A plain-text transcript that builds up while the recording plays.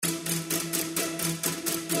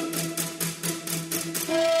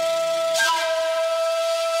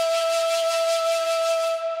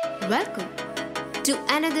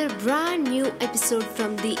another brand new episode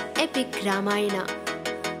from the epic Ramayana.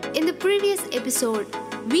 In the previous episode,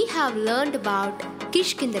 we have learned about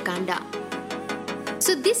Kishkinda.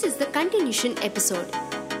 So this is the continuation episode.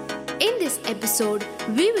 In this episode,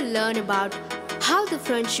 we will learn about how the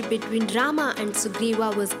friendship between Rama and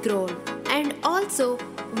Sugriva was grown, and also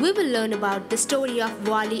we will learn about the story of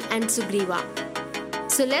Vali and Sugriva.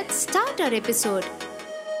 So let's start our episode.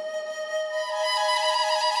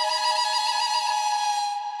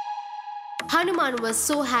 Hanuman was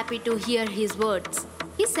so happy to hear his words.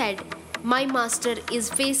 He said, "My master is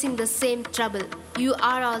facing the same trouble. You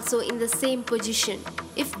are also in the same position.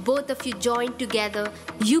 If both of you join together,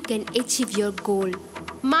 you can achieve your goal.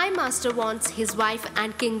 My master wants his wife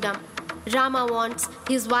and kingdom. Rama wants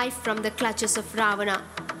his wife from the clutches of Ravana.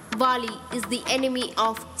 Vali is the enemy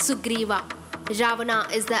of Sugriva. Ravana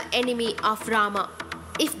is the enemy of Rama.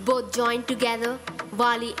 If both join together,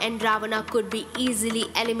 Vali and Ravana could be easily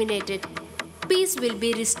eliminated. Peace will be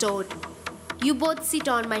restored. You both sit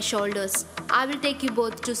on my shoulders. I will take you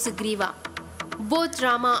both to Sugriva." Both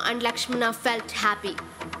Rama and Lakshmana felt happy.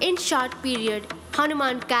 In short period,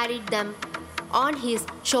 Hanuman carried them on his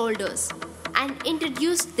shoulders and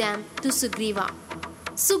introduced them to Sugriva.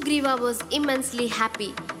 Sugriva was immensely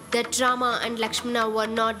happy that Rama and Lakshmana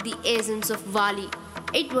were not the agents of Vali.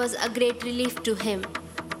 It was a great relief to him.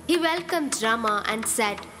 He welcomed Rama and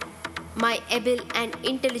said, "My able and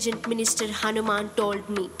intelligent minister Hanuman told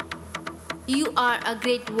me, you are a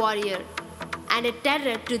great warrior and a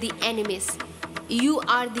terror to the enemies. You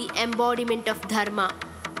are the embodiment of Dharma.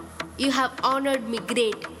 You have honored me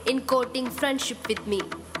great in courting friendship with me.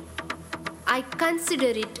 I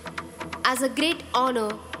consider it as a great honor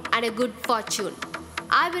and a good fortune.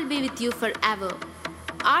 I will be with you forever.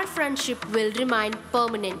 Our friendship will remain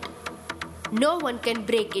permanent. No one can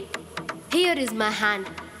break it. Here is my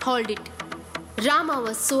hand. Hold it." Rama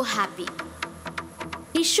was so happy.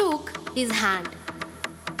 He shook his hand.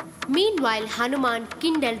 Meanwhile, Hanuman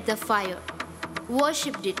kindled the fire,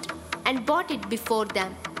 worshipped it, and brought it before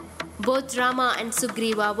them. Both Rama and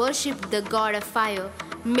Sugriva worshipped the god of fire,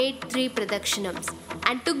 made 3 pradakshinams,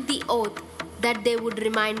 and took the oath that they would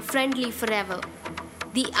remain friendly forever.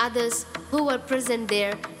 The others who were present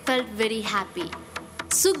there felt very happy.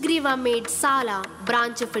 Sugriva made Sala,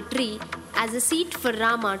 branch of a tree, as a seat for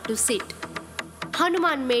Rama to sit.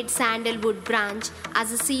 Hanuman made sandalwood branch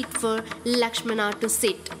as a seat for Lakshmana to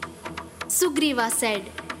sit. Sugriva said,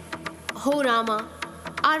 "Oh Rama,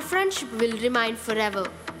 our friendship will remain forever.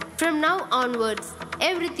 From now onwards,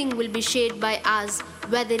 everything will be shared by us,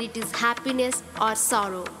 whether it is happiness or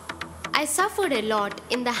sorrow. I suffered a lot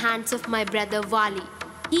in the hands of my brother Vali.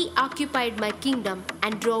 He occupied my kingdom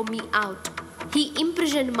and drove me out. He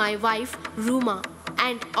imprisoned my wife Ruma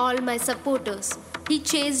and all my supporters. He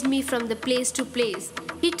chased me from the place to place.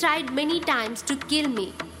 He tried many times to kill me.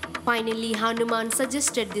 Finally, Hanuman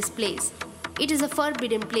suggested this place. It is a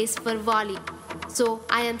forbidden place for Vali, so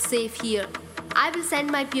I am safe here. I will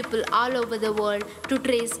send my people all over the world to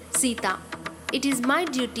trace Sita. It is my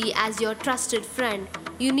duty as your trusted friend.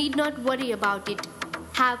 You need not worry about it.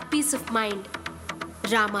 Have peace of mind."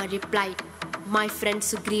 Rama replied, "My friend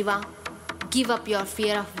Sugriva, give up your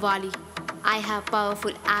fear of Vali. I have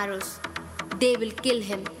powerful arrows. They will kill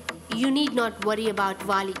him. You need not worry about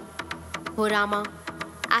Vali." "Oh Rama,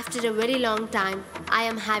 after a very long time, I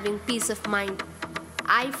am having peace of mind.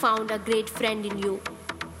 I found a great friend in you.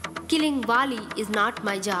 Killing Vali is not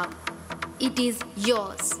my job. It is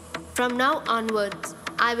yours. From now onwards,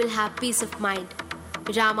 I will have peace of mind."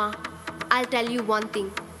 "Rama, I'll tell you one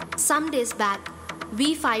thing. Some days back,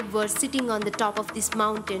 we 5 were sitting on the top of this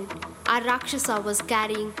mountain. Our Rakshasa was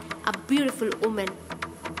carrying a beautiful woman.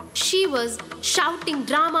 She was shouting,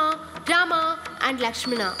 'Rama, Rama,' and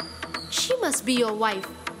Lakshmana. She must be your wife.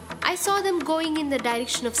 I saw them going in the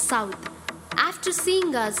direction of south. After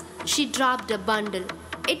seeing us, she dropped a bundle.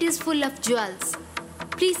 It is full of jewels.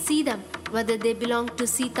 Please see them, whether they belong to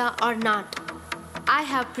Sita or not. I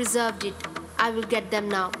have preserved it. I will get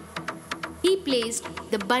them now." He placed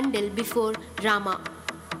the bundle before Rama.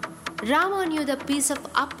 Rama knew the piece of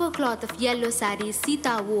upper cloth of yellow saree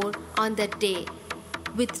Sita wore on that day.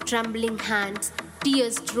 With trembling hands,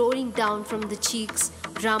 tears rolling down from the cheeks,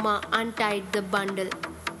 Rama untied the bundle.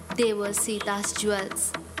 They were Sita's jewels.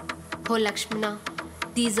 "Oh Lakshmana,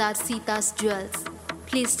 these are Sita's jewels.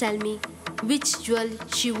 Please tell me which jewel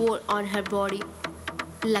she wore on her body."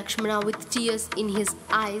 Lakshmana, with tears in his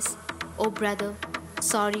eyes, "Oh brother,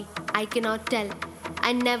 sorry, I cannot tell.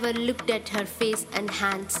 I never looked at her face and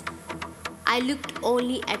hands. I looked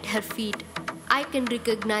only at her feet. I can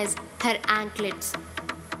recognize her anklets."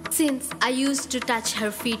 since I used to touch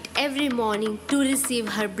her feet every morning to receive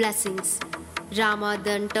her blessings. Rama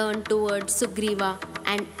then turned towards Sugriva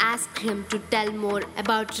and asked him to tell more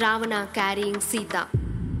about Ravana carrying Sita.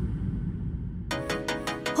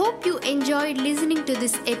 Hope you enjoyed listening to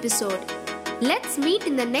this episode. Let's meet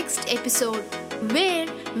in the next episode where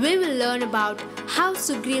we will learn about how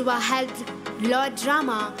Sugriva helped Lord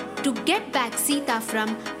Rama to get back Sita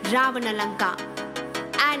from Ravana Lanka.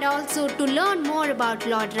 And also to learn more about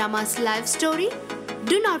Lord Rama's life story,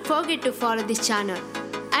 do not forget to follow this channel.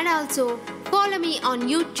 And also follow me on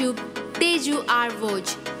YouTube, Teju R.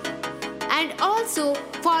 Voj. And also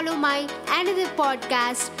follow my another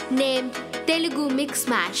podcast named Telugu Mix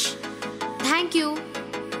Mash. Thank you.